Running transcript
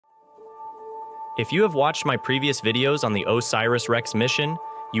If you have watched my previous videos on the OSIRIS-REx mission,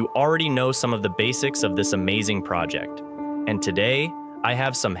 you already know some of the basics of this amazing project. And today, I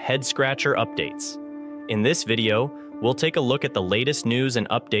have some head-scratcher updates. In this video, we'll take a look at the latest news and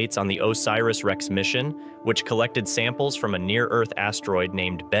updates on the OSIRIS-REx mission, which collected samples from a near-Earth asteroid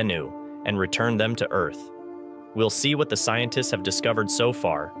named Bennu and returned them to Earth. We'll see what the scientists have discovered so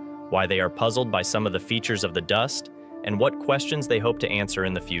far, why they are puzzled by some of the features of the dust, and what questions they hope to answer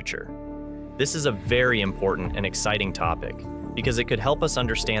in the future. This is a very important and exciting topic because it could help us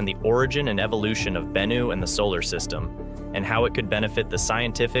understand the origin and evolution of Bennu and the solar system, and how it could benefit the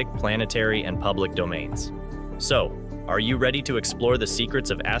scientific, planetary, and public domains. So, are you ready to explore the secrets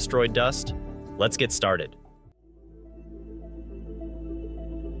of asteroid dust? Let's get started.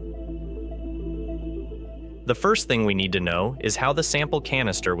 The first thing we need to know is how the sample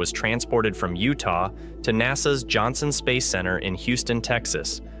canister was transported from Utah to NASA's Johnson Space Center in Houston,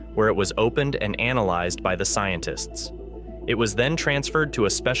 Texas, where it was opened and analyzed by the scientists. It was then transferred to a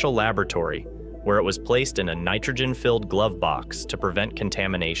special laboratory, where it was placed in a nitrogen-filled glove box to prevent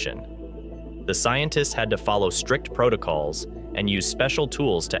contamination. The scientists had to follow strict protocols and use special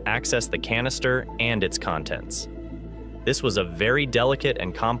tools to access the canister and its contents. This was a very delicate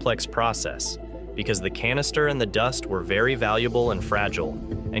and complex process, because the canister and the dust were very valuable and fragile,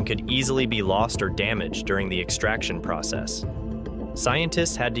 and could easily be lost or damaged during the extraction process.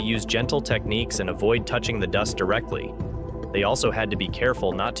 Scientists had to use gentle techniques and avoid touching the dust directly. They also had to be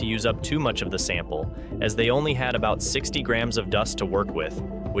careful not to use up too much of the sample, as they only had about 60 grams of dust to work with,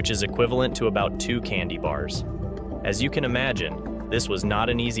 which is equivalent to about 2 candy bars. As you can imagine, this was not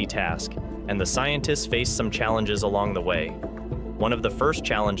an easy task, and the scientists faced some challenges along the way. One of the first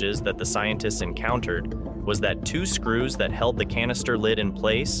challenges that the scientists encountered was that 2 screws that held the canister lid in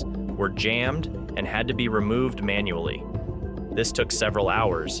place were jammed and had to be removed manually. This took several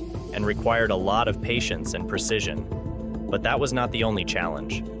hours and required a lot of patience and precision. But that was not the only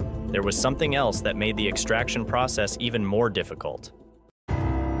challenge. There was something else that made the extraction process even more difficult.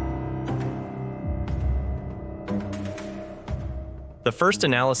 The first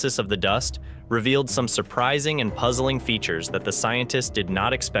analysis of the dust revealed some surprising and puzzling features that the scientists did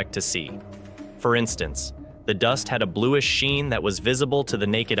not expect to see. For instance, the dust had a bluish sheen that was visible to the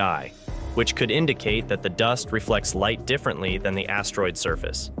naked eye, which could indicate that the dust reflects light differently than the asteroid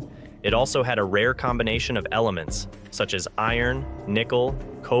surface. It also had a rare combination of elements, such as iron, nickel,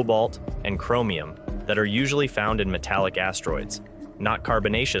 cobalt, and chromium, that are usually found in metallic asteroids, not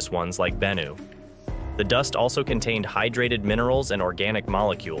carbonaceous ones like Bennu. The dust also contained hydrated minerals and organic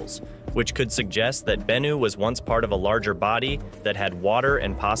molecules, which could suggest that Bennu was once part of a larger body that had water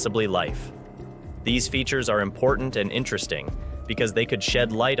and possibly life. These features are important and interesting because they could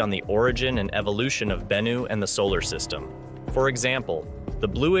shed light on the origin and evolution of Bennu and the solar system. For example, the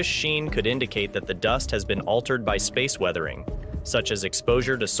bluish sheen could indicate that the dust has been altered by space weathering, such as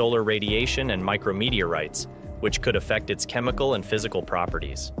exposure to solar radiation and micrometeorites, which could affect its chemical and physical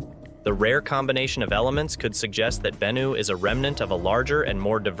properties. The rare combination of elements could suggest that Bennu is a remnant of a larger and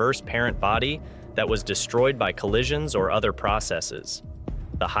more diverse parent body that was destroyed by collisions or other processes.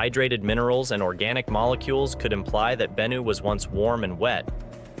 The hydrated minerals and organic molecules could imply that Bennu was once warm and wet,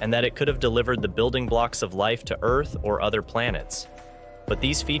 and that it could have delivered the building blocks of life to Earth or other planets. But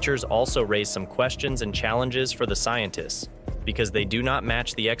these features also raise some questions and challenges for the scientists, because they do not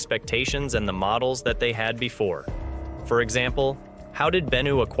match the expectations and the models that they had before. For example, how did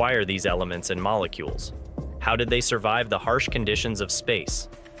Bennu acquire these elements and molecules? How did they survive the harsh conditions of space?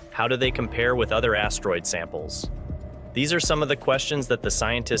 How do they compare with other asteroid samples? These are some of the questions that the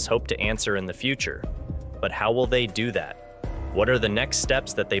scientists hope to answer in the future. But how will they do that? What are the next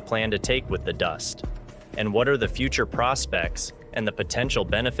steps that they plan to take with the dust? And what are the future prospects and the potential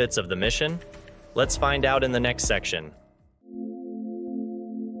benefits of the mission? Let's find out in the next section.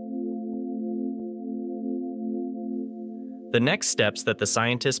 The next steps that the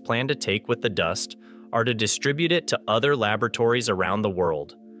scientists plan to take with the dust are to distribute it to other laboratories around the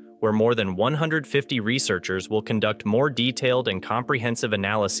world, where more than 150 researchers will conduct more detailed and comprehensive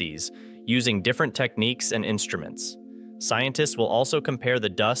analyses using different techniques and instruments. Scientists will also compare the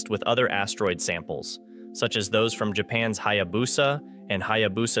dust with other asteroid samples, such as those from Japan's Hayabusa and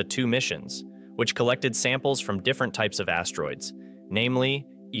Hayabusa 2 missions, which collected samples from different types of asteroids, namely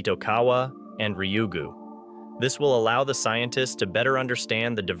Itokawa and Ryugu. This will allow the scientists to better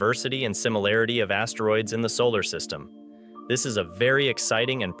understand the diversity and similarity of asteroids in the solar system. This is a very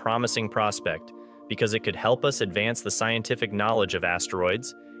exciting and promising prospect because it could help us advance the scientific knowledge of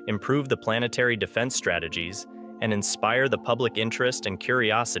asteroids, improve the planetary defense strategies, and inspire the public interest and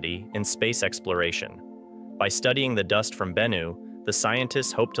curiosity in space exploration. By studying the dust from Bennu, the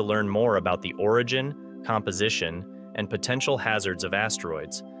scientists hope to learn more about the origin, composition, and potential hazards of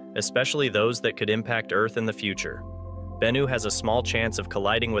asteroids, especially those that could impact Earth in the future. Bennu has a small chance of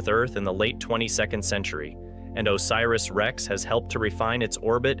colliding with Earth in the late 22nd century, and OSIRIS-REx has helped to refine its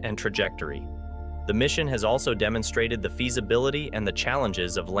orbit and trajectory. The mission has also demonstrated the feasibility and the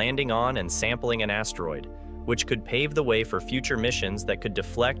challenges of landing on and sampling an asteroid, which could pave the way for future missions that could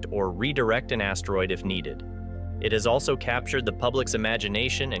deflect or redirect an asteroid if needed. It has also captured the public's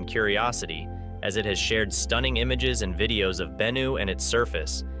imagination and curiosity, as it has shared stunning images and videos of Bennu and its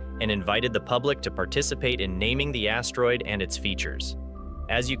surface, and invited the public to participate in naming the asteroid and its features.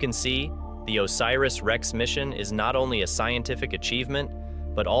 As you can see, the OSIRIS-REx mission is not only a scientific achievement,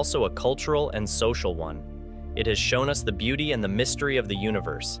 but also a cultural and social one. It has shown us the beauty and the mystery of the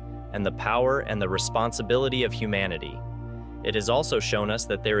universe, and the power and the responsibility of humanity. It has also shown us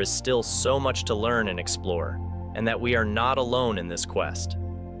that there is still so much to learn and explore, and that we are not alone in this quest.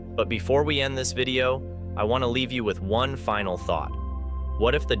 But before we end this video, I want to leave you with one final thought.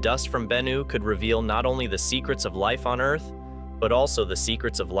 What if the dust from Bennu could reveal not only the secrets of life on Earth, but also the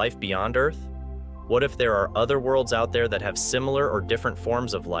secrets of life beyond Earth? What if there are other worlds out there that have similar or different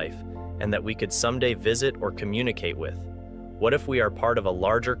forms of life, and that we could someday visit or communicate with? What if we are part of a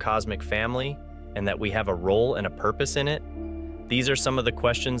larger cosmic family, and that we have a role and a purpose in it? These are some of the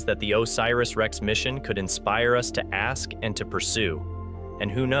questions that the OSIRIS-REx mission could inspire us to ask and to pursue.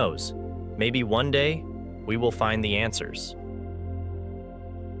 And who knows, maybe one day, we will find the answers.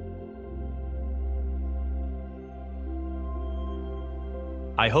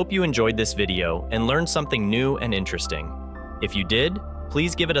 I hope you enjoyed this video and learned something new and interesting. If you did,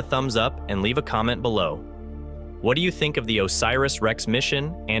 please give it a thumbs up and leave a comment below. What do you think of the OSIRIS-REx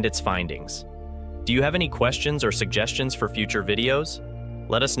mission and its findings? Do you have any questions or suggestions for future videos?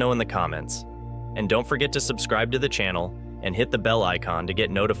 Let us know in the comments. And don't forget to subscribe to the channel and hit the bell icon to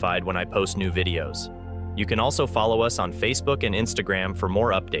get notified when I post new videos. You can also follow us on Facebook and Instagram for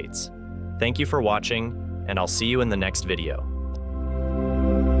more updates. Thank you for watching, and I'll see you in the next video.